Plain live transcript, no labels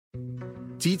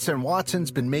Dietz and Watson's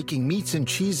been making meats and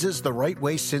cheeses the right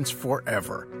way since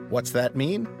forever. What's that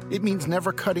mean? It means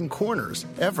never cutting corners,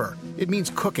 ever. It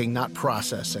means cooking, not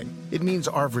processing. It means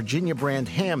our Virginia brand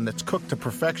ham that's cooked to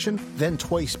perfection, then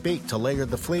twice baked to layer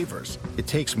the flavors. It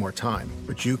takes more time,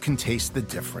 but you can taste the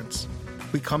difference.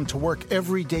 We come to work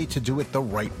every day to do it the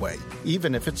right way,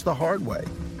 even if it's the hard way.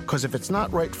 Because if it's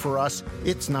not right for us,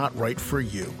 it's not right for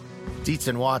you. Dietz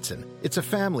and Watson, it's a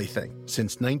family thing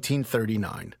since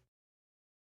 1939.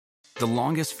 The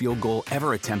longest field goal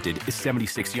ever attempted is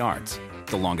 76 yards.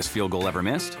 The longest field goal ever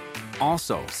missed?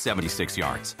 Also 76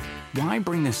 yards. Why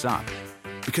bring this up?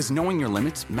 Because knowing your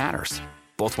limits matters,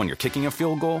 both when you're kicking a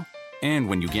field goal and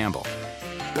when you gamble.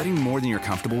 Betting more than you're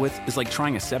comfortable with is like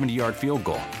trying a 70-yard field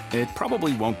goal. It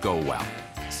probably won't go well.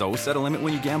 So set a limit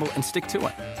when you gamble and stick to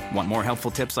it. Want more helpful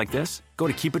tips like this? Go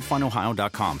to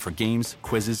keepitfunohio.com for games,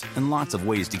 quizzes, and lots of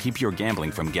ways to keep your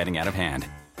gambling from getting out of hand.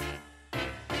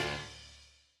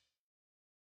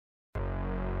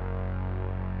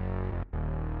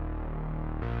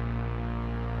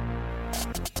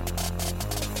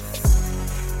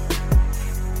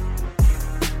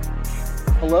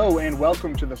 Hello and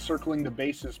welcome to the Circling the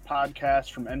Bases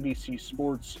podcast from NBC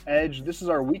Sports Edge. This is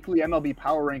our weekly MLB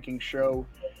Power Rankings show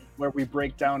where we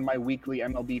break down my weekly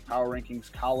MLB Power Rankings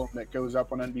column that goes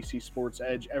up on NBC Sports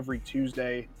Edge every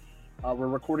Tuesday. We're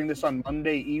recording this on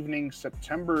Monday evening,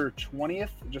 September 20th,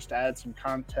 just to add some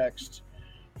context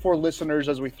for listeners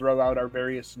as we throw out our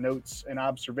various notes and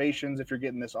observations if you're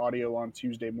getting this audio on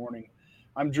Tuesday morning.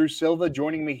 I'm Drew Silva.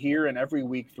 Joining me here and every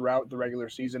week throughout the regular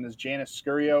season is Janice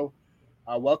Scurio.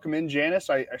 Welcome in, Janice.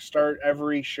 I start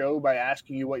every show by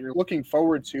asking you what you're looking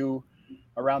forward to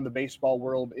around the baseball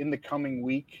world in the coming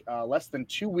week. Less than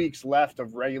 2 weeks left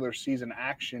of regular season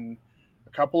action.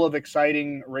 A couple of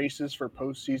exciting races for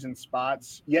postseason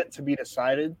spots yet to be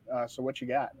decided. So what you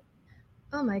got?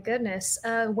 Oh my goodness.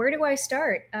 Where do I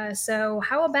start? So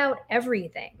how about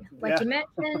everything? Like you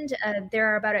mentioned,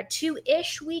 there are about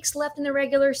 2-ish weeks left in the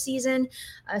regular season.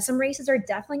 Some races are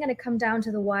definitely going to come down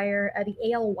to the wire.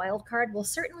 The AL wildcard will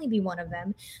certainly be one of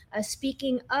them.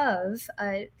 Speaking of,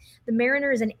 the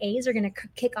Mariners and A's are going to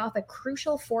kick off a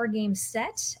crucial 4-game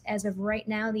set. As of right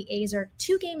now, the A's are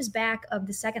 2 games back of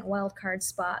the second wildcard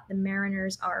spot. The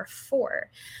Mariners are 4.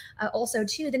 Also,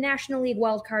 too, the National League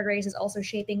wildcard race is also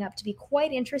shaping up to be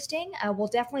quite interesting. We'll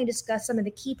definitely discuss some of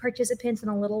the key participants in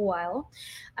a little while.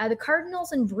 The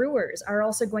Cardinals and Brewers are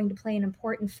also going to play an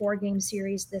important 4-game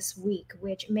series this week,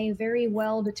 which may very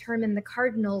well determine the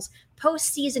Cardinals'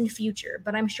 postseason future.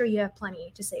 But I'm sure you have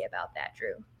plenty to say about that,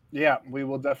 Drew. Yeah, we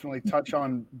will definitely touch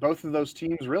on both of those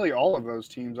teams, really all of those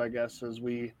teams, I guess, as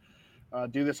we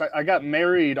do this. I got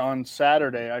married on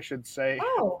Saturday, I should say.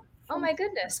 Oh my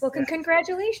goodness. Well,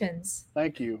 congratulations.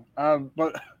 Thank you.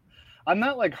 But I'm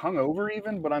not like hungover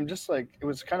even, but I'm just like, it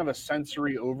was kind of a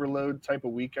sensory overload type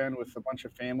of weekend with a bunch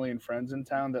of family and friends in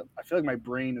town that I feel like my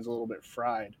brain is a little bit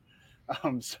fried.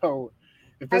 So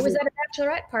if I was at a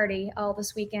bachelorette party all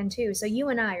this weekend too. So you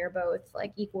and I are both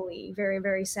like equally very,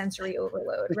 very sensory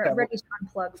overload, ready to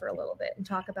unplug for a little bit and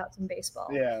talk about some baseball.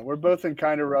 Yeah, we're both in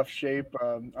kind of rough shape.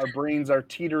 Our brains are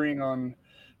teetering on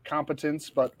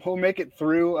competence, but we'll make it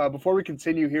through. Before we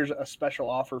continue, here's a special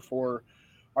offer for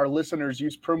our listeners.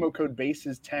 Use promo code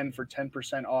BASES10 for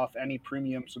 10% off any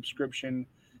premium subscription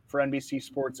for NBC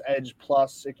Sports Edge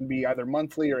Plus. It can be either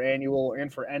monthly or annual,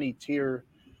 and for any tier,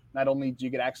 not only do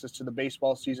you get access to the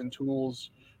baseball season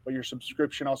tools, but your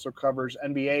subscription also covers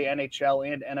NBA,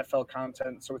 NHL, and NFL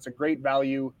content. So it's a great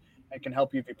value and can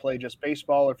help you if you play just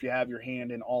baseball or if you have your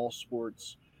hand in all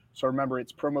sports. So remember,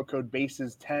 it's promo code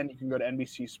BASES10. You can go to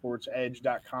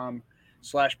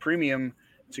NBCSportsEdge.com/premium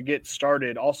to get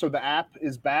started. Also, the app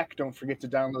is back. Don't forget to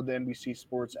download the NBC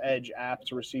Sports Edge app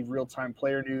to receive real-time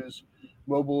player news,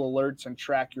 mobile alerts, and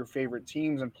track your favorite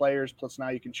teams and players. Plus, now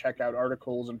you can check out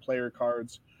articles and player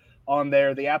cards on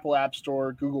there. The Apple App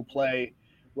Store, Google Play,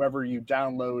 wherever you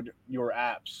download your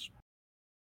apps.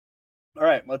 All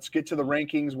right, let's get to the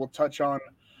rankings. We'll touch on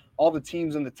all the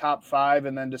teams in the top 5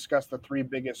 and then discuss the 3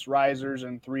 biggest risers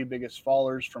and 3 biggest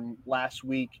fallers from last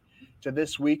week to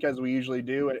this week, as we usually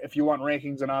do. If you want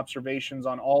rankings and observations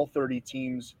on all 30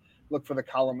 teams, look for the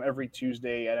column every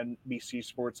Tuesday at NBC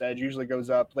Sports Edge. Usually goes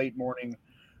up late morning,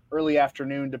 early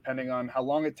afternoon, depending on how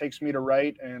long it takes me to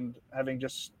write, and having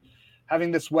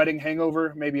this wedding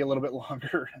hangover, maybe a little bit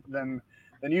longer than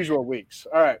usual weeks.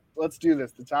 All right, let's do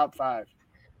this. The top 5.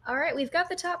 All right, we've got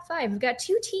the top five. We've got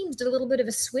two teams did a little bit of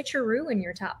a switcheroo in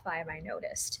your top five, I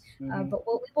noticed. But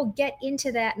we'll get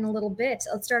into that in a little bit.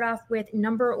 Let's start off with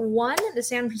number one, the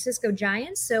San Francisco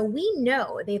Giants. So we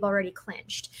know they've already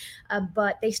clinched,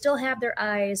 but they still have their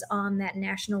eyes on that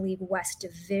National League West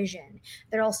division.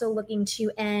 They're also looking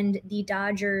to end the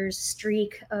Dodgers'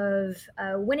 streak of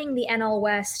winning the NL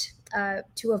West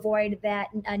to avoid that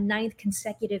ninth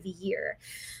consecutive year.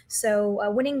 So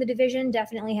winning the division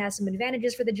definitely has some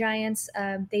advantages for the Giants.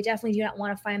 They definitely do not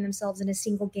want to find themselves in a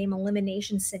single game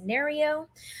elimination scenario.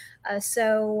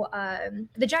 So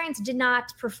the Giants did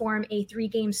not perform a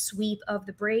 3-game sweep of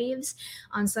the Braves.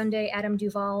 On Sunday, Adam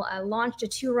Duvall launched a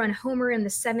 2-run homer in the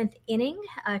 7th inning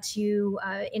to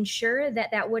ensure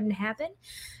that wouldn't happen.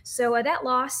 So that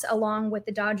loss, along with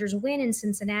the Dodgers win in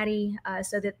Cincinnati,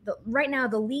 so that right now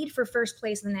the lead for first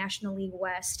place in the National League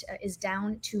West is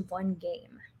down to 1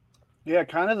 game. Yeah,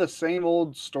 kind of the same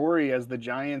old story as the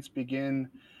Giants begin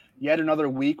yet another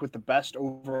week with the best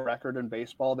overall record in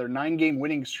baseball. Their 9-game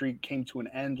winning streak came to an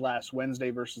end last Wednesday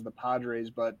versus the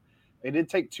Padres, but they did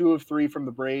take 2 of 3 from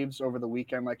the Braves over the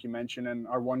weekend, like you mentioned, and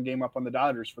are 1 game up on the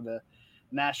Dodgers for the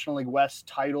National League West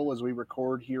title as we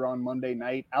record here on Monday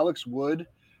night. Alex Wood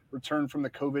returned from the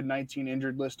COVID-19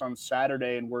 injured list on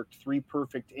Saturday and worked 3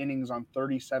 perfect innings on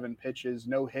 37 pitches,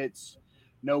 no hits,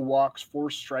 no walks, 4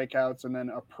 strikeouts, and then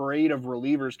a parade of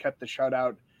relievers kept the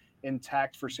shutout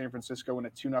intact for San Francisco in a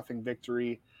 2-0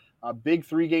 victory. A big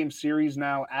 3-game series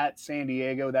now at San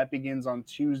Diego. That begins on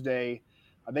Tuesday.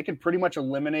 They can pretty much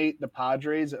eliminate the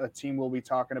Padres, a team we'll be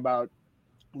talking about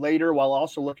later, while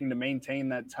also looking to maintain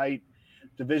that tight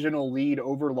divisional lead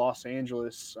over Los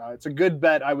Angeles. It's a good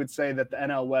bet, I would say, that the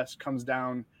NL West comes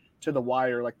down to the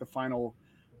wire, like the final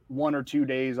 1 or 2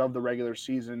 days of the regular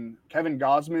season. Kevin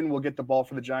Gausman will get the ball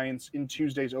for the Giants in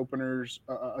Tuesday's openers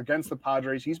against the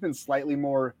Padres. He's been slightly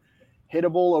more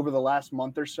hittable over the last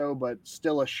month or so, but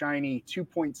still a shiny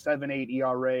 2.78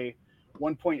 ERA,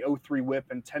 1.03 whip,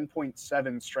 and 10.7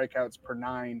 strikeouts per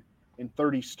 9 in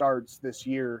 30 starts this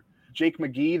year. Jake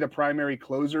McGee, the primary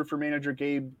closer for manager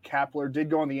Gabe Kapler, did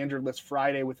go on the injured list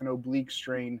Friday with an oblique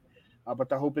strain, but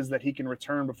the hope is that he can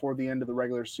return before the end of the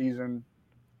regular season.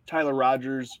 Tyler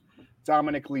Rogers,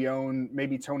 Dominic Leone,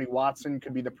 maybe Tony Watson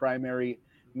could be the primary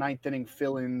 9th inning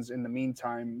fill-ins in the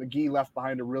meantime. McGee left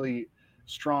behind a really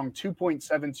strong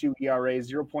 2.72 ERA,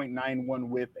 0.91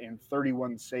 whip, and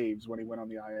 31 saves when he went on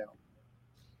the IL.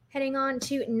 Heading on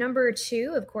to number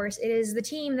 2, of course, it is the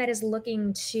team that is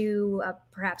looking to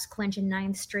perhaps clinch a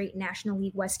 9th straight National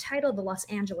League West title, the Los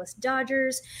Angeles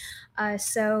Dodgers.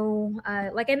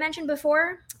 Like I mentioned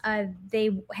before,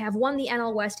 they have won the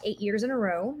NL West 8 years in a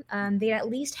row. They at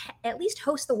least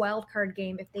host the wild card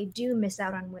game if they do miss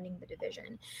out on winning the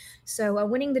division. So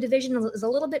winning the division is a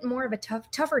little bit more of a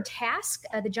tougher task.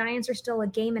 The Giants are still a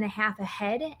game and a half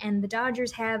ahead, and the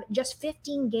Dodgers have just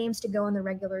 15 games to go in the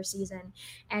regular season,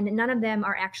 and none of them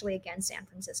are actually against San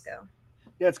Francisco.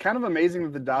 Yeah, it's kind of amazing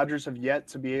that the Dodgers have yet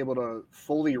to be able to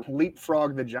fully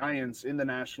leapfrog the Giants in the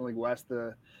National League West.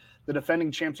 The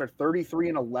defending champs are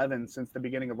 33-11 since the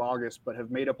beginning of August, but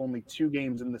have made up only 2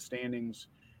 games in the standings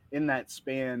in that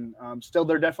span. Still,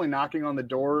 they're definitely knocking on the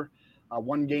door.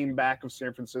 1 game back of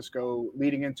San Francisco,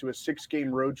 leading into a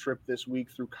 6-game road trip this week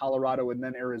through Colorado and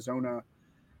then Arizona.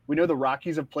 We know the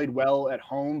Rockies have played well at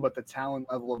home, but the talent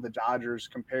level of the Dodgers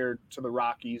compared to the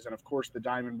Rockies and, of course, the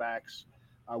Diamondbacks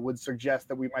would suggest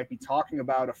that we might be talking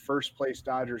about a first-place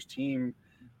Dodgers team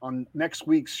on next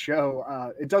week's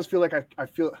show. It does feel like I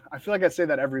feel like I say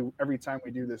that every time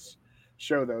we do this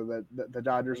show, though, that the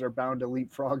Dodgers are bound to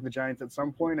leapfrog the Giants at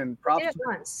some point. And props they did it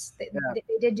once. They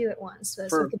did do it once, so it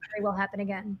could very well happen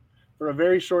again. For a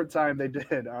very short time, they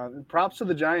did. Props to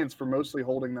the Giants for mostly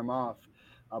holding them off,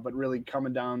 but really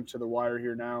coming down to the wire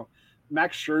here now.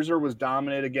 Max Scherzer was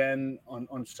dominant again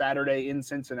on Saturday in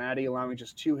Cincinnati, allowing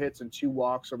just 2 hits and 2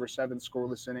 walks over 7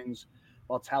 scoreless innings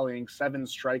while tallying 7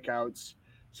 strikeouts.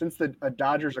 Since the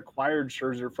Dodgers acquired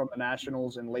Scherzer from the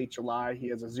Nationals in late July, he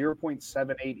has a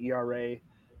 0.78 ERA,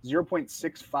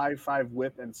 0.655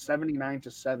 whip, and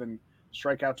 79-7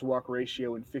 strikeout to walk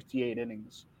ratio in 58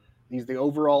 innings. He's the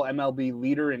overall MLB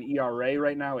leader in ERA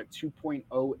right now at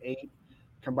 2.08,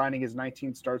 combining his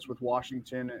 19 starts with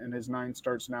Washington and his 9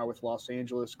 starts now with Los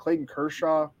Angeles. Clayton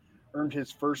Kershaw earned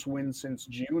his first win since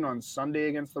June on Sunday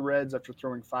against the Reds after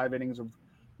throwing 5 innings of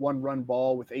 1-run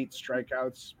ball with 8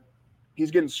 strikeouts. He's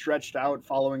getting stretched out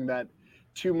following that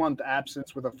 2-month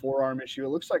absence with a forearm issue. It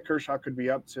looks like Kershaw could be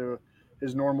up to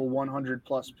his normal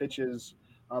 100-plus pitches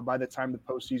by the time the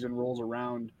postseason rolls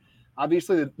around.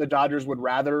 Obviously, the Dodgers would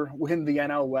rather win the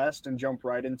NL West and jump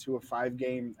right into a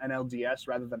 5-game NLDS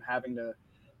rather than having to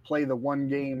play the one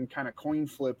game kind of coin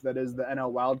flip that is the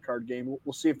NL wildcard game.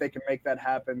 We'll see if they can make that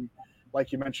happen,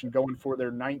 like you mentioned, going for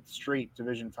their 9th straight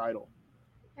division title.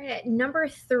 At number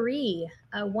 3,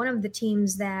 one of the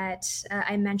teams that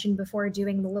I mentioned before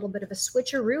doing a little bit of a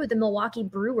switcheroo, the Milwaukee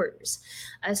Brewers.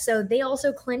 So they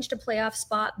also clinched a playoff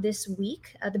spot this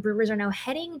week. The Brewers are now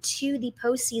heading to the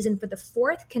postseason for the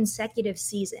 4th consecutive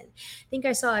season. I think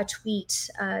I saw a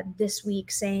tweet this week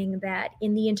saying that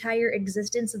in the entire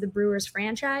existence of the Brewers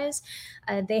franchise,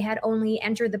 they had only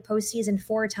entered the postseason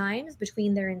 4 times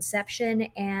between their inception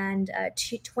and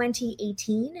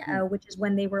 2018, which is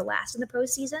when they were last in the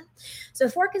postseason. So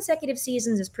 4 consecutive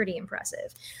seasons is pretty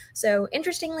impressive. So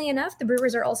interestingly enough, the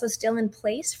Brewers are also still in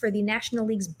place for the National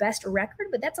League's best record,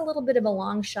 but that's a little bit of a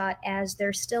long shot as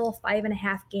they're still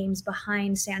 5.5 games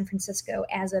behind San Francisco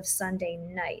as of Sunday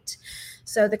night.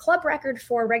 So the club record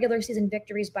for regular season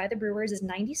victories by the Brewers is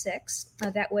 96.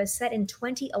 That was set in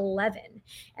 2011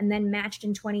 and then matched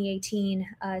in 2018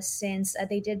 since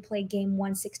they did play game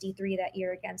 163 that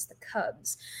year against the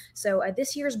Cubs. So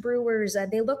this year's Brewers,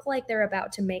 they look like they're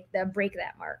about to break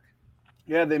that mark.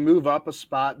 Yeah, they move up a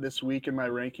spot this week in my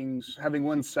rankings, having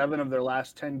won 7 of their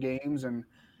last 10 games, and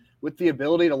with the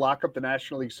ability to lock up the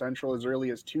National League Central as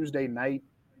early as Tuesday night.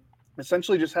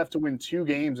 Essentially just have to win 2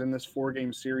 games in this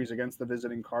 4-game series against the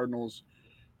visiting Cardinals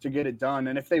to get it done.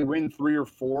 And if they win 3 or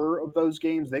 4 of those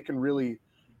games, they can really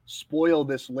spoil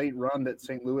this late run that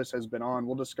St. Louis has been on.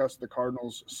 We'll discuss the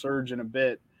Cardinals' surge in a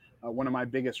bit. One of my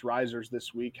biggest risers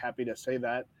this week, happy to say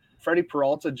that. Freddie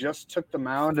Peralta just took the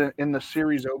mound in the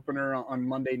series opener on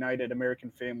Monday night at American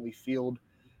Family Field.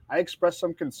 I expressed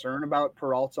some concern about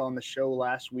Peralta on the show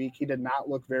last week. He did not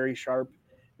look very sharp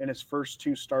in his first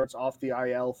 2 starts off the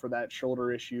IL for that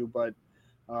shoulder issue, but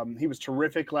he was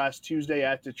terrific last Tuesday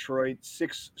at Detroit.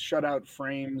 6 shutout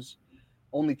frames,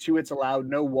 only 2 hits allowed,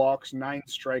 no walks, 9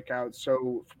 strikeouts.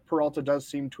 So Peralta does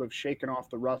seem to have shaken off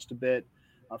the rust a bit.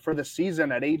 For the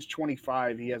season at age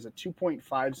 25, he has a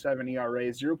 2.57 ERA,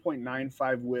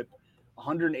 0.95 whip,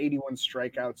 181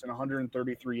 strikeouts, and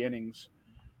 133 innings.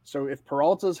 So if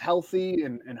Peralta's healthy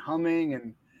and humming,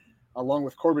 and along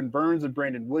with Corbin Burns and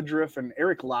Brandon Woodruff, and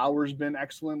Eric Lauer's been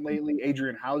excellent lately,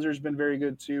 Adrian Hauser's been very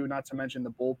good too, not to mention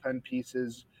the bullpen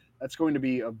pieces, that's going to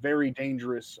be a very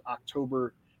dangerous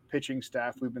October pitching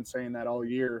staff. We've been saying that all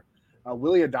year.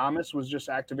 Willy Adames was just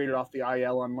activated off the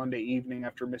IL on Monday evening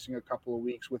after missing a couple of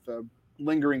weeks with a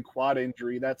lingering quad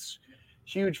injury. That's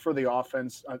huge for the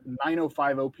offense.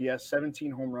 905 OPS,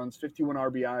 17 home runs, 51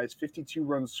 RBIs, 52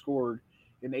 runs scored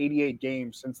in 88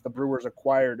 games since the Brewers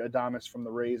acquired Adames from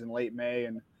the Rays in late May.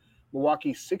 And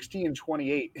Milwaukee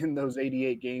 60-28 in those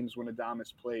 88 games when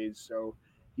Adames plays. So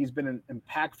he's been an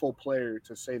impactful player,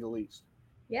 to say the least.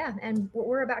 Yeah, and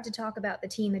we're about to talk about the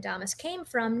team Adames came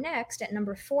from next at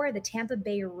number 4, the Tampa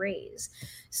Bay Rays.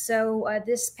 So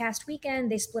this past weekend,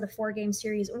 they split a 4-game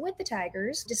series with the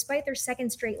Tigers. Despite their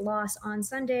 2nd straight loss on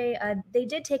Sunday, they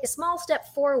did take a small step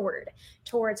forward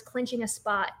towards clinching a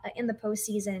spot in the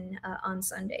postseason on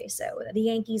Sunday. So the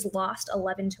Yankees lost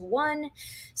 11-1.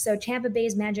 So Tampa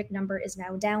Bay's magic number is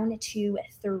now down to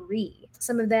 3.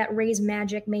 Some of that Rays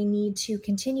magic may need to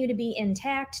continue to be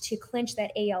intact to clinch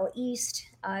that AL East.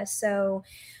 So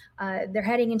they're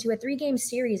heading into a 3-game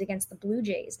series against the Blue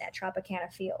Jays at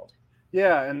Tropicana Field.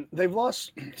 Yeah, and they've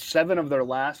lost 7 of their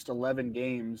last 11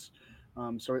 games.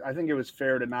 So I think it was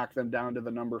fair to knock them down to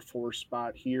the number 4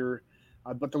 spot here.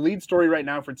 But the lead story right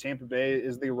now for Tampa Bay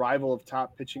is the arrival of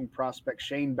top pitching prospect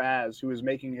Shane Baz, who is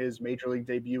making his major league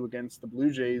debut against the Blue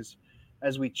Jays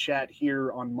as we chat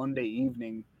here on Monday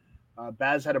evening.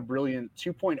 Baz had a brilliant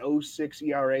 2.06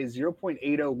 ERA,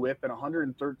 0.80 whip, and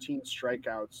 113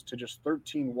 strikeouts to just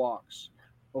 13 walks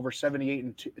over 78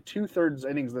 and 2/3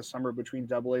 innings this summer between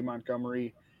AA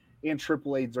Montgomery and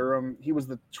AAA Durham. He was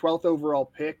the 12th overall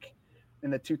pick in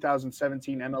the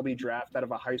 2017 MLB draft out of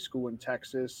a high school in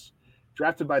Texas,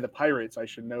 drafted by the Pirates, I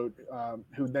should note,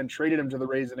 who then traded him to the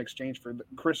Rays in exchange for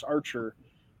Chris Archer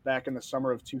back in the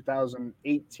summer of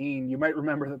 2018. You might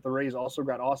remember that the Rays also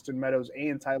got Austin Meadows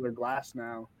and Tyler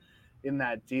Glasnow in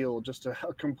that deal. Just a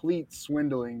complete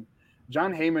swindling.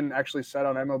 John Heyman actually said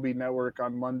on MLB Network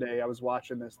on Monday, I was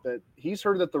watching this, that he's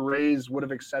heard that the Rays would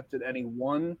have accepted any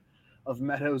one of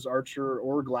Meadows, Archer,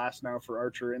 or Glasnow for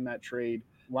Archer in that trade.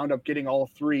 Wound up getting all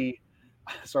 3.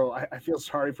 So I feel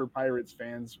sorry for Pirates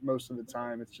fans most of the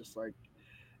time. It's just like,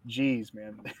 geez,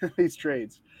 man, these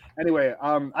trades. Anyway,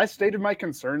 I stated my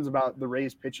concerns about the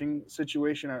Rays pitching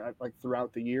situation like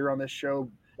throughout the year on this show,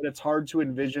 but it's hard to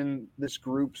envision this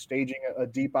group staging a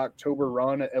deep October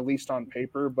run, at least on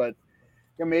paper. But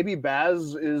yeah, maybe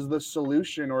Baz is the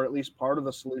solution, or at least part of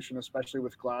the solution, especially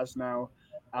with Glasnow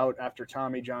out after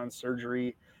Tommy John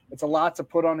surgery. it's a lot to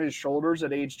put on his shoulders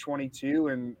at age 22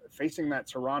 and facing that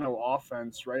Toronto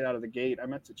offense right out of the gate. I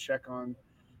meant to check on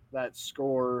that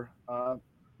score.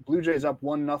 Blue Jays up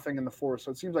 1-0 in the fourth,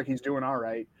 so it seems like he's doing all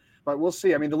right. But we'll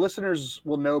see. I mean, the listeners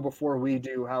will know before we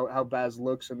do how Baz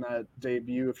looks in that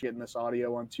debut if you're getting this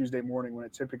audio on Tuesday morning when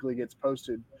it typically gets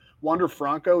posted. Wander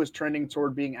Franco is trending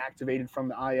toward being activated from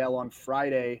the IL on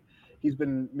Friday. He's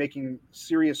been making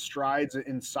serious strides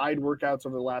in side workouts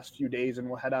over the last few days and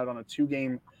will head out on a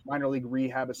 2-game minor league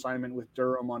rehab assignment with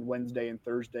Durham on Wednesday and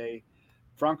Thursday.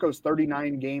 Franco's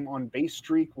 39-game on-base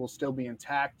streak will still be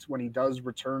intact when he does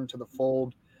return to the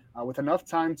fold, with enough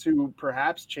time to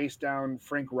perhaps chase down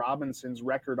Frank Robinson's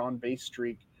record on-base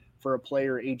streak for a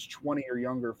player aged 20 or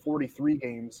younger, 43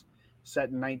 games, set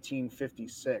in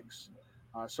 1956.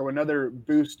 So another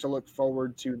boost to look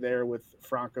forward to there with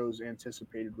Franco's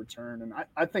anticipated return. And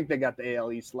I think they got the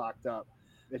AL East locked up.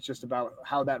 It's just about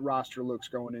how that roster looks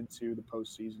going into the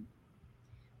postseason.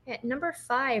 At number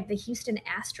 5, the Houston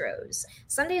Astros.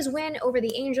 Sunday's win over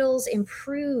the Angels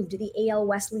improved the AL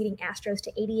West leading Astros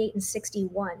to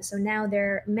 88-61. So now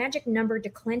their magic number to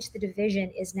clinch the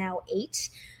division is now 8,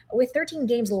 with 13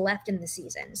 games left in the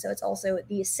season. So it's also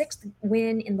the 6th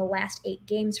win in the last 8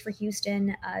 games for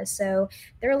Houston. So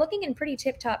they're looking in pretty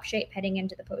tip-top shape heading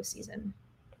into the postseason.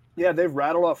 Yeah, they've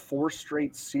rattled off 4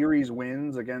 straight series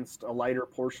wins against a lighter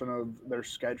portion of their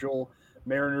schedule.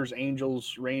 Mariners,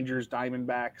 Angels, Rangers,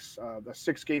 Diamondbacks. The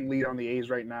 6-game lead on the A's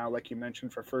right now, like you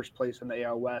mentioned, for first place in the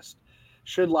AL West,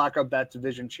 should lock up that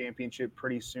division championship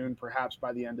pretty soon, perhaps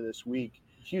by the end of this week.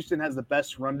 Houston has the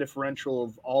best run differential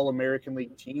of all American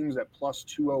League teams at plus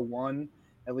 201,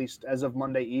 at least as of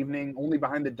Monday evening, only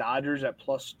behind the Dodgers at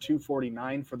plus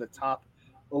 249 for the top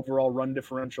overall run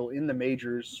differential in the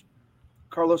majors.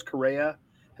 Carlos Correa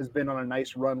has been on a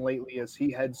nice run lately as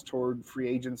he heads toward free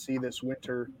agency this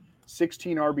winter.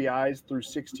 16 RBIs through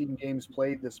 16 games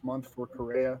played this month for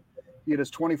Correa. He had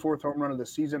his 24th home run of the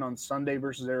season on Sunday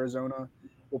versus Arizona.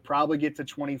 Will probably get to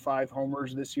 25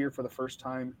 homers this year for the first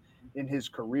time in his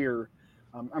career.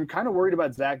 I'm kind of worried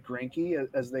about Zach Greinke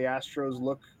as the Astros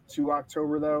look to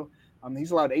October, though.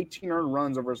 He's allowed 18 earned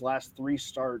runs over his last 3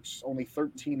 starts, only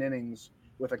 13 innings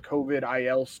with a COVID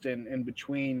IL stint in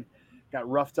between. Got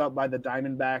roughed up by the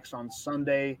Diamondbacks on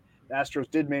Sunday. The Astros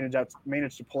did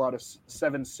manage to pull out a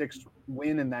 7-6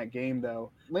 win in that game,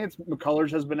 though. Lance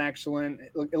McCullers has been excellent.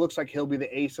 It looks like he'll be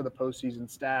the ace of the postseason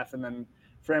staff. And then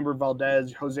Framber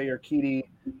Valdez, Jose Urquidy,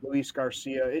 Luis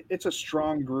Garcia. It's a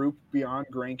strong group beyond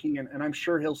Greinke, and I'm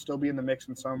sure he'll still be in the mix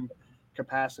in some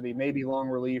capacity, maybe long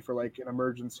relief or like an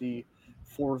emergency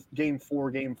game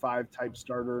 4, game 5 type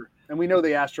starter. And we know the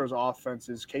Astros offense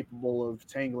is capable of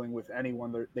tangling with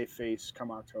anyone they face come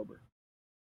October.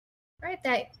 All right,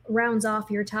 that rounds off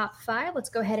your top 5. Let's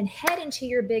go ahead and head into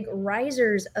your big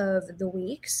risers of the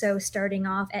week. So starting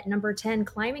off at number 10,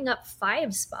 climbing up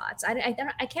 5 spots. I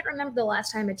can't remember the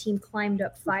last time a team climbed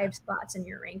up 5 spots in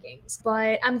your rankings,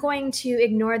 but I'm going to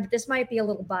ignore that. This might be a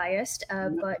little biased,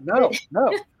 but no.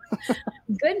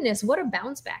 Goodness, what a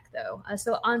bounce back, though.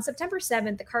 So on September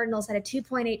 7th, the Cardinals had a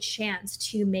 2.8 chance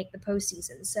to make the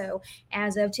postseason. So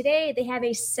as of today, they have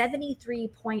a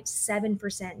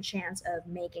 73.7% chance of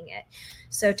making it.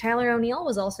 So Tyler O'Neill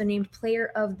was also named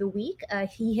Player of the Week.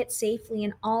 He hit safely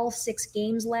in all 6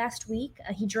 games last week.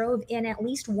 He drove in at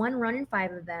least 1 run in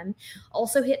 5 of them,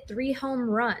 also hit 3 home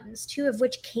runs, 2 of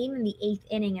which came in the 8th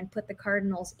inning and put the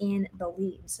Cardinals in the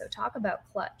lead. So talk about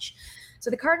clutch. So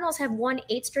the Cardinals have won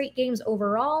 8 straight games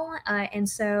overall, and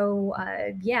so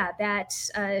that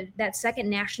second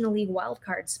National League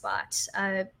wildcard spot.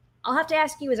 I'll have to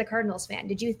ask you as a Cardinals fan,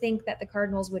 did you think that the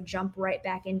Cardinals would jump right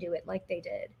back into it like they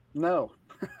did? No.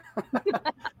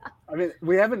 I mean,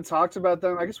 we haven't talked about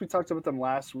them. I guess we talked about them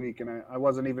last week, and I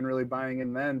wasn't even really buying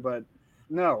in then, but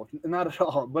no, not at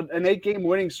all. But an 8-game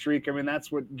winning streak, I mean,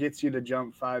 that's what gets you to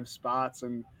jump 5 spots.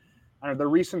 And I don't know, the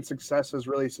recent success has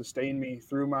really sustained me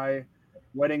through my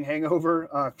wedding hangover.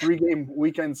 3-game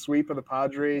weekend sweep of the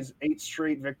Padres, 8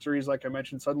 straight victories, like I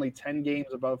mentioned, suddenly 10 games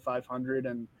above 500.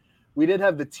 And we did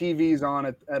have the TVs on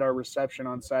at our reception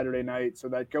on Saturday night. So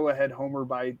that go-ahead homer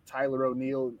by Tyler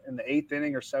O'Neill in the 8th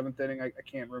inning or 7th inning, I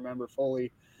can't remember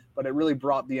fully, but it really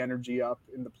brought the energy up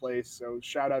in the place. So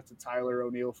shout out to Tyler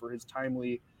O'Neill for his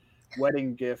timely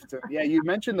wedding gift. And yeah, you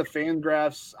mentioned the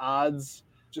Fangraphs odds.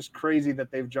 Just crazy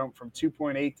that they've jumped from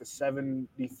 2.8 to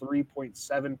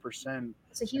 73.7%.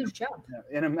 It's a huge jump.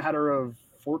 In a matter of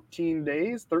 13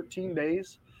 days.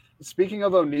 Speaking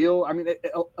of O'Neill, I mean,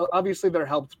 obviously they're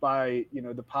helped by,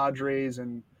 the Padres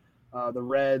and the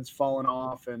Reds falling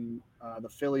off and the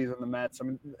Phillies and the Mets. I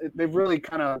mean, they've really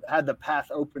kind of had the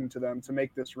path open to them to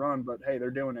make this run, but hey, they're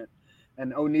doing it.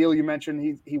 And O'Neill, you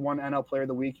mentioned, he won NL Player of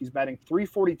the Week. He's batting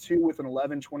 .342 with an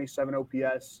 11.27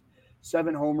 OPS,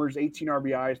 7 homers, 18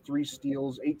 RBIs, 3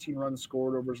 steals, 18 runs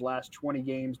scored over his last 20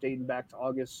 games dating back to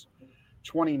August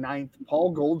 29th.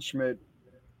 Paul Goldschmidt,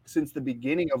 since the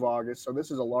beginning of August, so this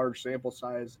is a large sample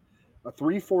size, a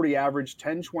 .340 average,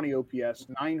 10.20 OPS,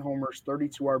 9 homers,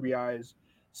 32 RBIs,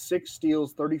 6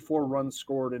 steals, 34 runs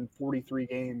scored in 43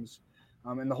 games.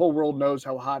 And the whole world knows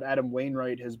how hot Adam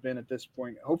Wainwright has been at this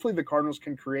point. Hopefully the Cardinals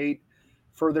can create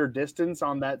further distance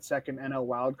on that second NL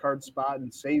wildcard spot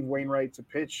and save Wainwright to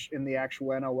pitch in the actual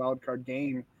NL wildcard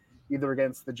game, either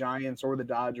against the Giants or the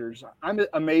Dodgers. I'm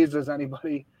amazed as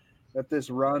anybody that this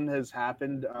run has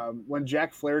happened. When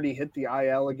Jack Flaherty hit the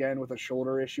IL again with a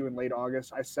shoulder issue in late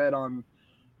August, I said on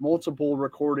multiple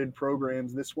recorded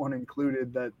programs, this one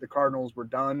included, that the Cardinals were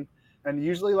done. And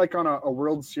usually, like on a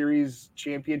World Series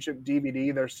championship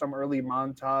DVD, there's some early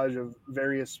montage of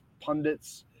various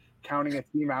pundits counting a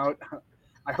team out.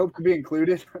 I hope to be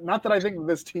included. Not that I think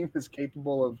this team is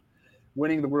capable of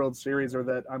winning the World Series, or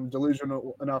that I'm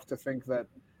delusional enough to think that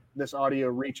this audio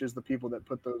reaches the people that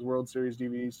put those World Series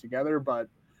DVDs together. But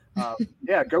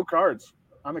yeah, go Cards.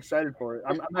 I'm excited for it.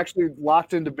 I'm actually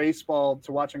locked into baseball,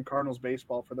 to watching Cardinals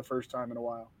baseball for the first time in a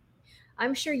while.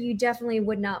 I'm sure you definitely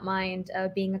would not mind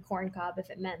being a corn cob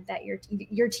if it meant that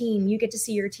you get to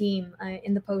see your team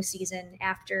in the postseason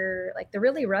after like the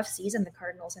really rough season the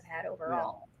Cardinals have had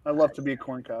overall. Yeah, I love to be a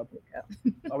corn cob.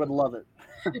 I would love it.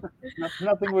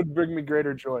 Nothing would bring me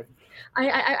greater joy.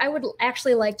 I would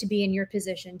actually like to be in your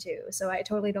position too, so I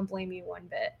totally don't blame you one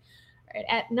bit. All right,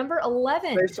 at number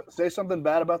 11. Say something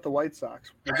bad about the White Sox.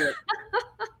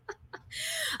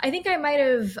 I think I might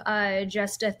have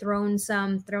just thrown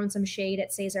some shade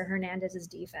at Cesar Hernandez's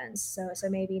defense. So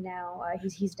maybe now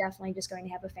he's definitely just going to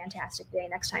have a fantastic day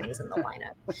next time he's in the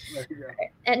lineup.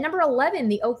 Right. At number 11,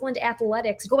 the Oakland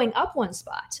Athletics going up one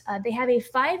spot. They have a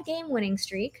 5-game winning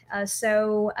streak.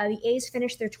 So the A's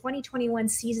finished their 2021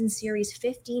 season series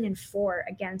 15-4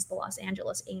 against the Los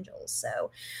Angeles Angels.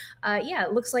 So yeah,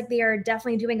 it looks like they are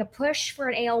definitely doing a push for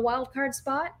an AL wildcard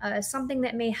spot, something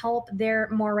that may help their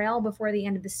morale before the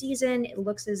end of the season. It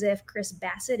looks as if Chris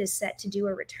Bassett is set to do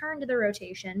a return to the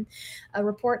rotation.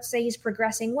 Reports say he's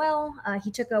progressing well.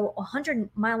 He took a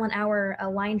 100-mile-an-hour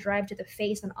line drive to the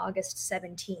face on August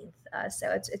 17th.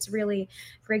 So it's really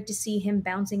great to see him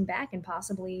bouncing back and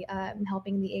possibly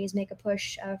helping the A's make a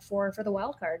push for the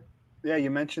wild card. Yeah, you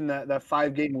mentioned that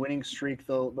 5-game winning streak.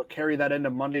 They'll carry that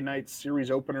into Monday night's series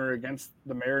opener against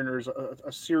the Mariners,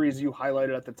 a series you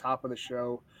highlighted at the top of the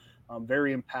show.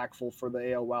 Very impactful for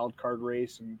the AL wildcard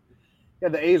race. And yeah,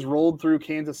 the A's rolled through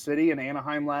Kansas City and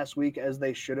Anaheim last week, as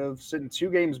they should have, sitting 2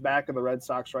 games back of the Red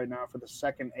Sox right now for the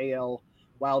second AL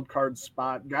wildcard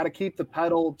spot. Got to keep the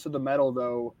pedal to the metal,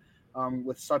 though,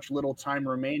 with such little time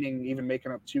remaining. Even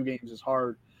making up 2 games is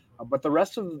hard. But the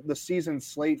rest of the season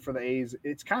slate for the A's,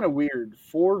 it's kind of weird.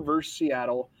 4 versus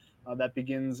Seattle, that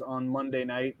begins on Monday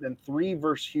night, then 3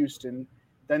 versus Houston,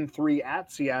 then 3 at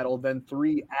Seattle, then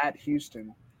 3 at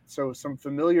Houston. So some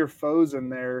familiar foes in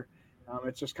there.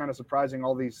 It's just kind of surprising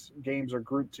all these games are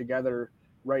grouped together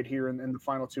right here in the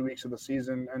final 2 weeks of the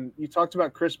season. And you talked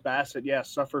about Chris Bassett. Yeah,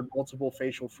 suffered multiple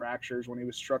facial fractures when he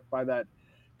was struck by that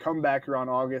comebacker on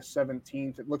August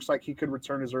 17th. It looks like he could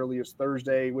return as early as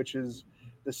Thursday, which is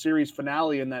the series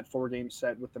finale in that 4-game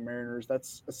set with the Mariners.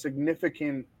 That's a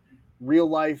significant real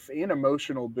life and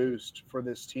emotional boost for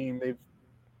this team. They've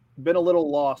been a little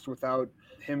lost without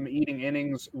him eating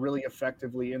innings really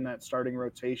effectively in that starting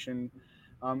rotation.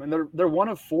 And they're one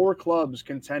of 4 clubs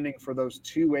contending for those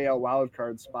 2 AL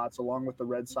wildcard spots, along with the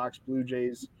Red Sox, Blue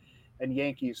Jays, and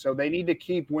Yankees. So they need to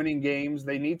keep winning games.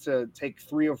 They need to take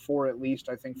 3 or 4 at least,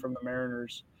 I think, from the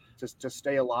Mariners to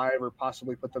stay alive or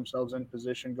possibly put themselves in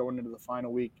position going into the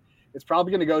final week. It's probably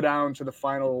going to go down to the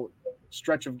final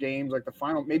stretch of games, like the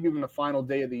final, maybe even the final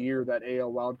day of the year, that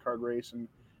AL wildcard race, and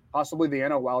possibly the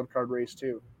NL wildcard race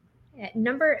too. At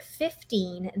number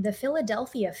 15, the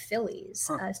Philadelphia Phillies.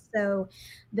 So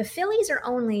the Phillies are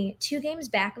only 2 games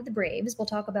back of the Braves. We'll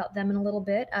talk about them in a little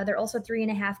bit. They're also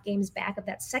 3.5 games back of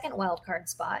that second wild card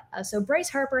spot. So Bryce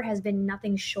Harper has been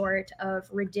nothing short of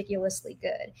ridiculously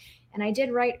good. And I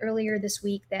did write earlier this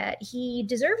week that he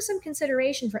deserves some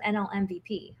consideration for NL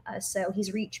MVP. So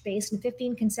he's reached base in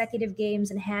 15 consecutive games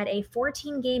and had a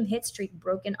 14-game hit streak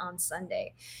broken on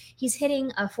Sunday. He's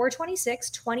hitting a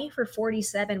 .426, 20 for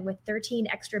 47 with 13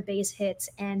 extra base hits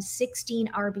and 16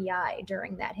 RBI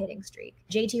during that hitting streak.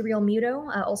 JT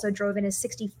Realmuto also drove in his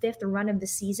 65th run of the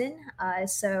season.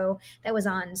 So that was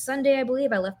on Sunday, I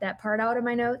believe. I left that part out of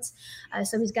my notes.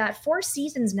 So he's got 4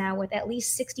 seasons now with at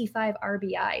least 65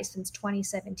 RBIs since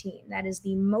 2017. That is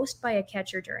the most by a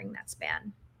catcher during that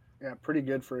span. Yeah, pretty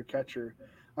good for a catcher.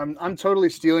 I'm totally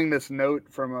stealing this note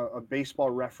from a baseball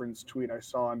reference tweet I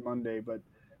saw on Monday, but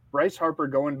Bryce Harper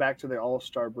going back to the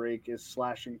All-Star break is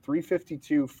slashing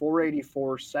 352,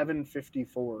 484,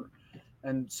 754.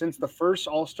 And since the first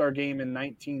All-Star game in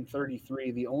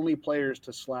 1933, the only players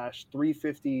to slash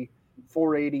 350,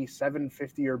 480,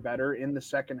 750 or better in the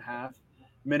second half,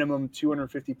 minimum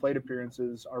 250 plate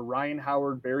appearances, are Ryan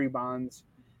Howard, Barry Bonds,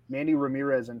 Manny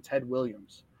Ramirez, and Ted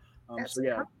Williams.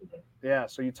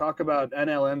 So you talk about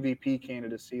NL MVP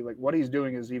candidacy, like what he's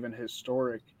doing is even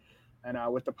historic. And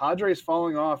with the Padres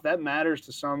falling off, that matters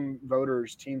to some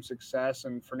voters, team success,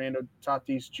 and Fernando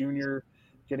Tatis Jr.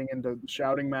 getting into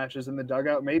shouting matches in the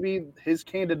dugout. Maybe his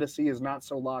candidacy is not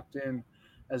so locked in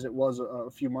as it was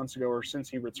a few months ago or since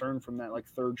he returned from that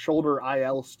third shoulder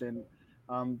IL stint.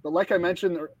 But like I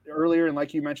mentioned earlier, and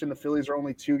like you mentioned, the Phillies are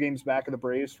only 2 games back of the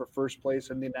Braves for first place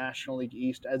in the National League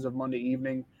East as of Monday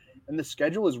evening. And the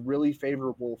schedule is really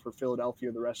favorable for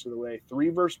Philadelphia the rest of the way. 3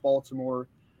 versus Baltimore,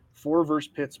 4 versus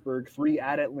Pittsburgh, 3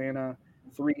 at Atlanta,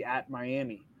 3 at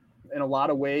Miami. In a lot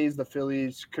of ways, the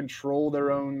Phillies control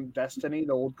their own destiny,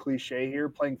 the old cliche here,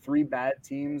 playing 3 bad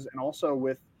teams, and also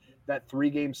with that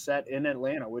 3-game set in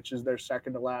Atlanta, which is their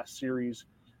second to last series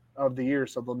of the year,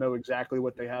 so they'll know exactly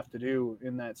what they have to do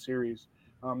in that series.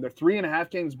 They're 3.5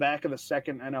 games back of the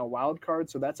second NL wild card,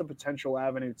 so that's a potential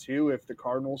avenue too if the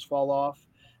Cardinals fall off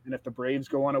and if the Braves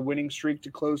go on a winning streak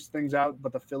to close things out,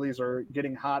 but the Phillies are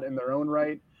getting hot in their own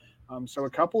right. So a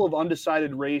couple of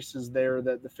undecided races there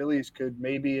that the Phillies could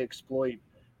maybe exploit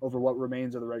over what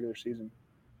remains of the regular season.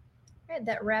 All right,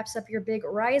 that wraps up your big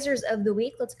risers of the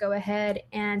week. Let's go ahead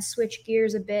and switch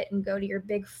gears a bit and go to your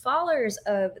big fallers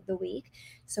of the week.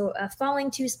 So falling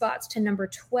 2 spots to number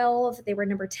 12. They were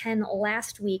number 10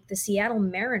 last week, the Seattle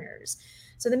Mariners.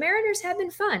 So the Mariners have been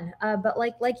fun, but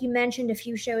like you mentioned a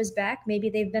few shows back, maybe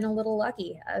they've been a little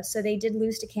lucky. So they did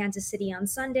lose to Kansas City on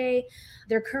Sunday.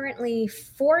 They're currently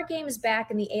 4 games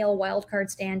back in the AL wildcard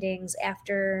standings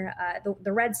after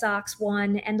the Red Sox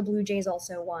won and the Blue Jays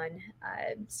also won.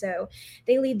 So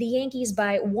they lead the Yankees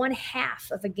by 1/2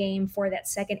 of a game for that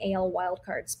second AL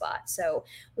wildcard spot. So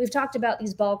we've talked about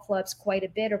these ball clubs quite a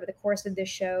bit over the course of this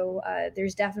show.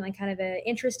 There's definitely kind of an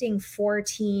interesting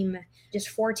 4-team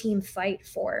fight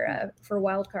for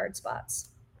wild card spots.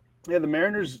 Yeah, the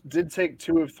Mariners did take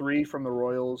 2 of 3 from the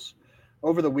Royals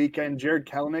over the weekend. Jared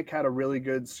Kelenic had a really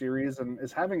good series and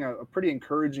is having a pretty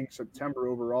encouraging September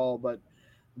overall, but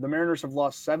the Mariners have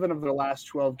lost 7 of their last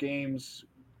 12 games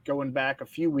going back a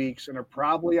few weeks and are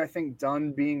probably, I think,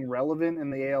 done being relevant in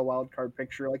the AL wildcard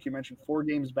picture. Like you mentioned, 4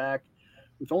 games back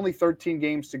with only 13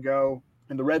 games to go,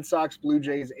 and the Red Sox, Blue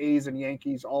Jays, A's, and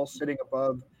Yankees all sitting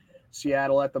above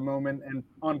Seattle at the moment, and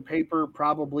on paper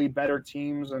probably better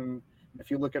teams, and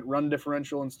if you look at run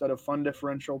differential instead of fun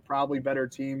differential, probably better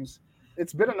teams.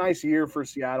 It's been a nice year for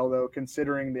Seattle though,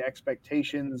 considering the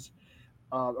expectations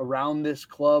around this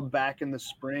club back in the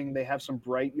spring. They have some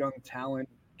bright young talent,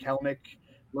 Kelenic,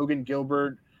 Logan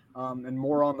Gilbert, and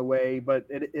more on the way, but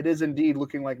it is indeed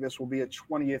looking like this will be a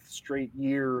 20th straight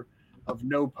year of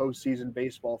no postseason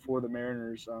baseball for the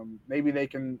Mariners. Maybe they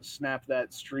can snap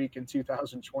that streak in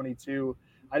 2022.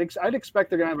 I'd expect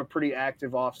they're going to have a pretty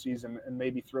active offseason and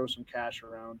maybe throw some cash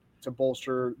around to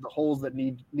bolster the holes that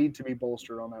need to be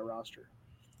bolstered on that roster.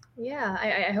 Yeah,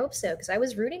 I hope so, because I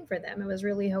was rooting for them. I was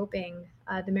really hoping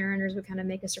the Mariners would kind of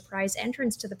make a surprise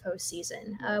entrance to the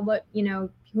postseason. But,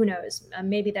 who knows?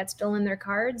 Maybe that's still in their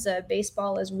cards.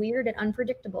 Baseball is weird and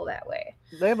unpredictable that way.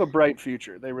 They have a bright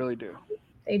future. They really do.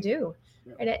 They do.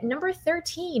 Yeah. And at number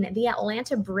 13, the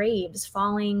Atlanta Braves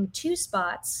falling 2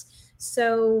 spots.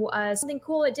 So something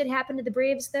cool that did happen to the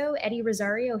Braves, though. Eddie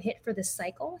Rosario hit for the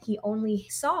cycle. He only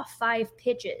saw 5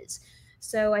 pitches.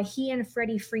 So he and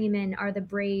Freddie Freeman are the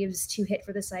Braves to hit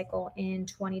for the cycle in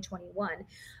 2021.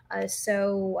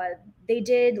 So they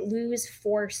did lose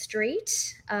 4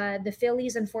 straight. The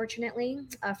Phillies, unfortunately,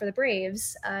 for the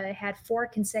Braves, had 4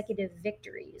 consecutive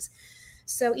victories.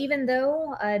 So even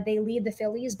though they lead the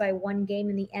Phillies by 1 game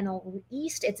in the NL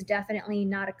East, it's definitely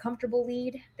not a comfortable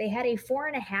lead. They had a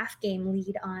 4.5 game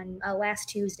lead on last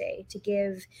Tuesday to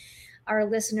give our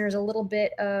listeners a little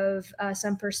bit of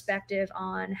some perspective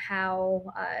on how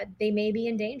they may be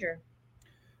in danger.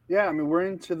 Yeah, I mean, we're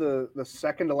into the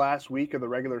second to last week of the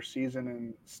regular season,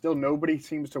 and still nobody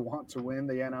seems to want to win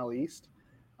the NL East.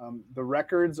 The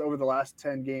records over the last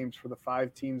 10 games for the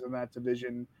 5 teams in that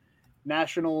division: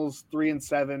 Nationals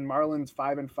 3-7, Marlins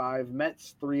 5-5,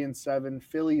 Mets 3-7,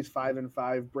 Phillies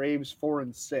 5-5, Braves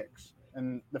 4-6.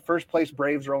 And the first place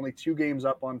Braves are only 2 games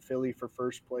up on Philly for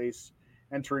first place,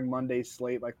 entering Monday's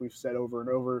slate, like we've said over and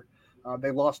over.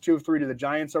 They lost 2 of 3 to the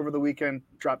Giants over the weekend,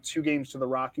 dropped 2 games to the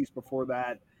Rockies before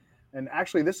that. And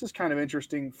actually, this is kind of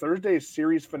interesting. Thursday's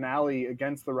series finale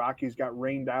against the Rockies got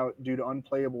rained out due to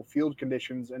unplayable field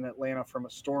conditions in Atlanta from a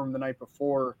storm the night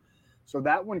before. So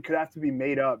that one could have to be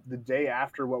made up the day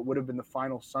after what would have been the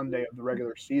final Sunday of the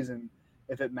regular season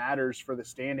if it matters for the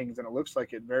standings, and it looks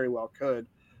like it very well could.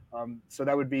 So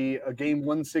that would be a game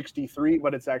 163,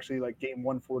 but it's actually like game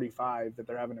 145 that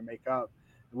they're having to make up.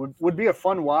 It would be a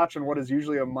fun watch on what is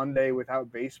usually a Monday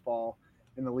without baseball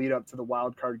in the lead up to the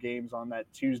wild card games on that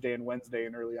Tuesday and Wednesday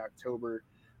in early October.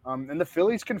 And the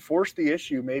Phillies can force the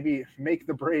issue, maybe make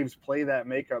the Braves play that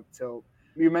makeup tilt.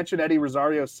 You mentioned Eddie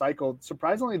Rosario's cycle.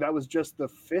 Surprisingly, that was just the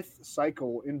 5th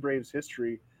cycle in Braves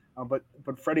history. But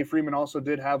Freddie Freeman also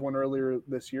did have one earlier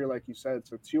this year, like you said.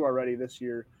 So 2 already this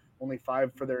year, only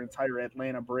 5 for their entire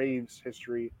Atlanta Braves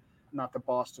history, not the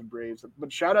Boston Braves.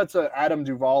 But shout out to Adam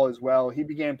Duvall as well. He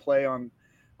began play on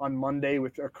Monday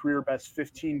with a career best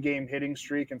 15-game hitting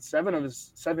streak, and 7 of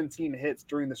his 17 hits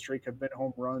during the streak have been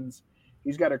home runs.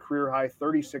 He's got a career high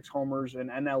 36 homers and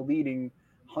NL leading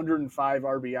 105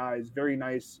 RBIs. Very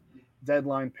nice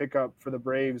deadline pickup for the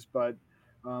Braves, but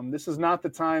this is not the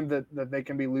time that they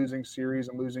can be losing series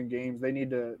and losing games. They need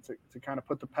to kind of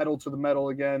put the pedal to the metal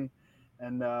again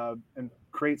and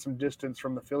create some distance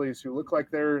from the Phillies, who look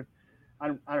like they're, I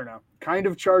don't know, kind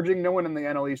of charging. No one in the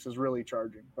NL East is really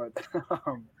charging, but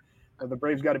the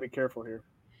Braves got to be careful here.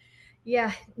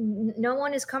 Yeah, no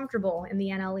one is comfortable in the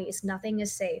NL East. Nothing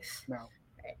is safe. No.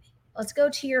 Right. Let's go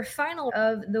to your final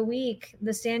of the week,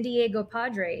 the San Diego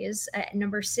Padres at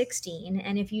number 16.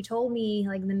 And if you told me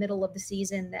like in the middle of the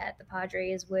season that the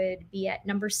Padres would be at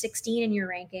number 16 in your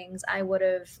rankings, I would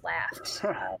have laughed.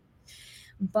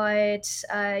 But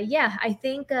I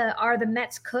think Are the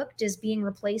Mets Cooked is being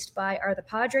replaced by Are the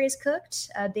Padres Cooked?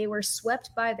 They were swept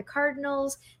by the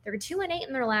Cardinals. They're 2-8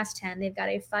 in their last 10. They've got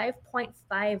a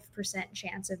 5.5%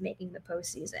 chance of making the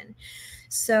postseason.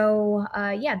 So,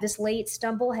 this late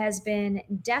stumble has been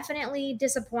definitely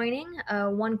disappointing.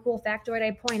 One cool factoid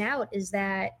I point out is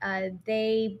that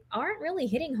they aren't really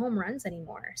hitting home runs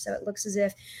anymore. So it looks as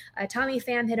if Tommy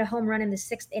Pham hit a home run in the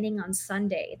 6th inning on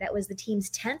Sunday. That was the team's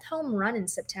 10th home run in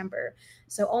September.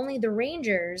 So only the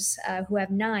Rangers, who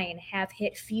have 9, have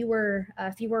hit fewer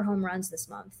home runs this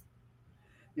month.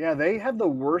 Yeah, they have the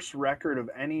worst record of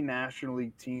any National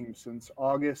League team since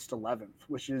August 11th,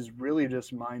 which is really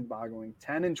just mind-boggling.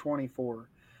 10-24.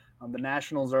 The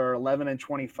Nationals are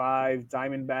 11-25.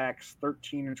 Diamondbacks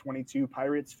 13-22.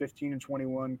 Pirates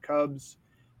 15-21. Cubs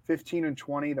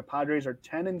 15-20. The Padres are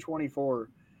 10-24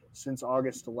 since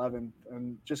August 11th,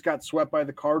 and just got swept by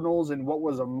the Cardinals in what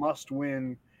was a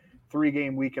must-win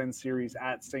 3-game weekend series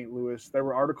at St. Louis. There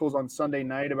were articles on Sunday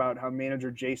night about how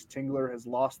manager Jace Tingler has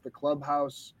lost the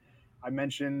clubhouse. I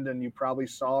mentioned, and you probably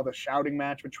saw, the shouting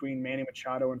match between Manny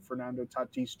Machado and Fernando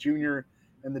Tatis Jr.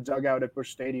 in the dugout at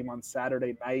Busch Stadium on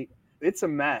Saturday night. It's a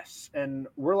mess, and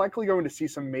we're likely going to see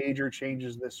some major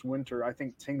changes this winter. I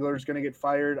think Tingler's going to get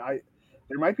fired.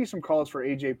 There might be some calls for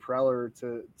A.J. Preller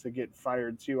to get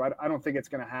fired too. I don't think it's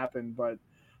going to happen, but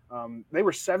they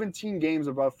were 17 games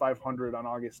above 500 on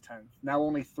August 10th. Now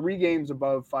only 3 games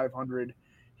above 500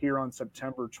 here on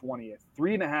September 20th.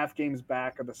 3.5 games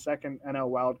back of the second NL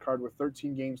wildcard with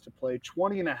 13 games to play.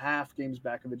 20.5 games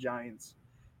back of the Giants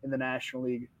in the National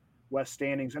League West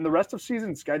standings. And the rest of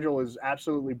season schedule is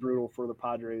absolutely brutal for the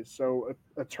Padres. So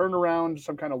a turnaround,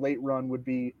 some kind of late run would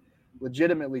be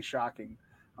legitimately shocking.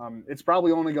 It's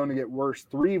probably only going to get worse.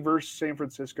 3 versus San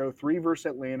Francisco, 3 versus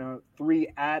Atlanta,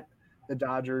 3 at the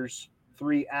Dodgers,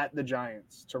 3 at the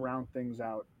Giants to round things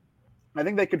out. I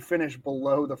think they could finish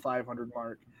below the 500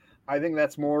 mark. I think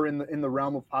that's more in the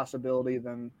realm of possibility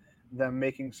than them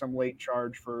making some late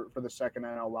charge for the second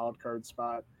NL wildcard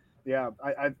spot. Yeah,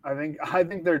 I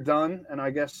think they're done, and I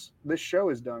guess this show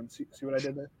is done. See what I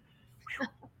did there?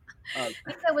 I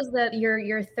think that was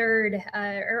your third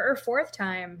or fourth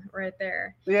time right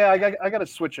there. Yeah, I got to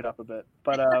switch it up a bit,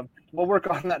 but we'll work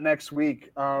on that next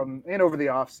week and over the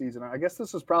off season. I guess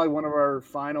this is probably one of our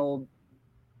final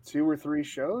 2 or 3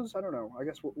 shows. I don't know. I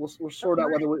guess we'll sort out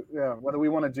whether we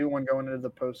want to do one going into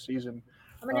the postseason.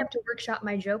 I'm gonna have to workshop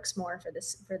my jokes more for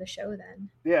the show then.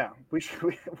 Yeah,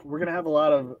 we're gonna have a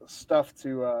lot of stuff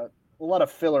a lot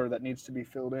of filler that needs to be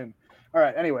filled in. All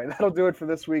right, anyway, that'll do it for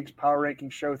this week's Power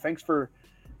Rankings show. Thanks for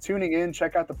tuning in.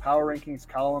 Check out the Power Rankings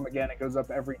column. Again, it goes up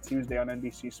every Tuesday on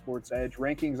NBC Sports Edge.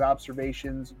 Rankings,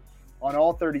 observations on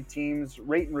all 30 teams.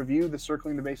 Rate and review the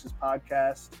Circling the Bases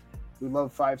podcast. We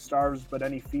love 5 stars, but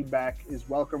any feedback is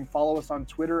welcome. Follow us on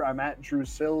Twitter. I'm at Drew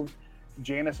Silv.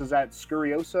 Janice is at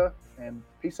Scurriosa, and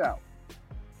peace out.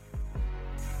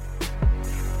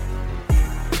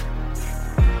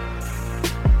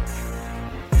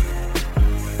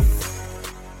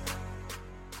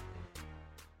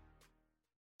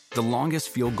 The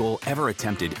longest field goal ever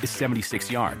attempted is 76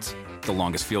 yards. The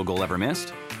longest field goal ever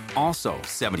missed? Also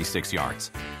 76 yards.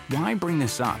 Why bring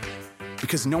this up?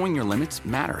 Because knowing your limits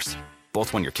matters,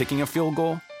 both when you're kicking a field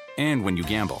goal and when you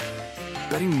gamble.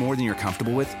 Betting more than you're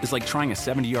comfortable with is like trying a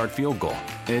 70-yard field goal.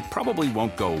 It probably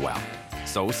won't go well.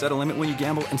 So set a limit when you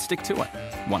gamble and stick to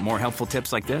it. Want more helpful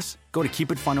tips like this? Go to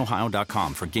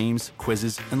keepitfunohio.com for games,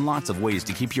 quizzes, and lots of ways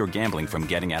to keep your gambling from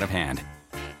getting out of hand.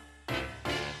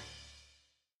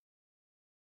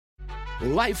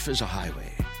 Life is a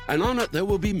highway, and on it there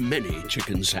will be many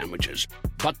chicken sandwiches.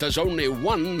 But there's only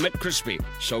one McCrispy.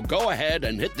 So go ahead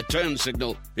and hit the turn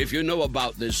signal if you know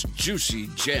about this juicy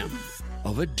gem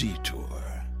of a detour.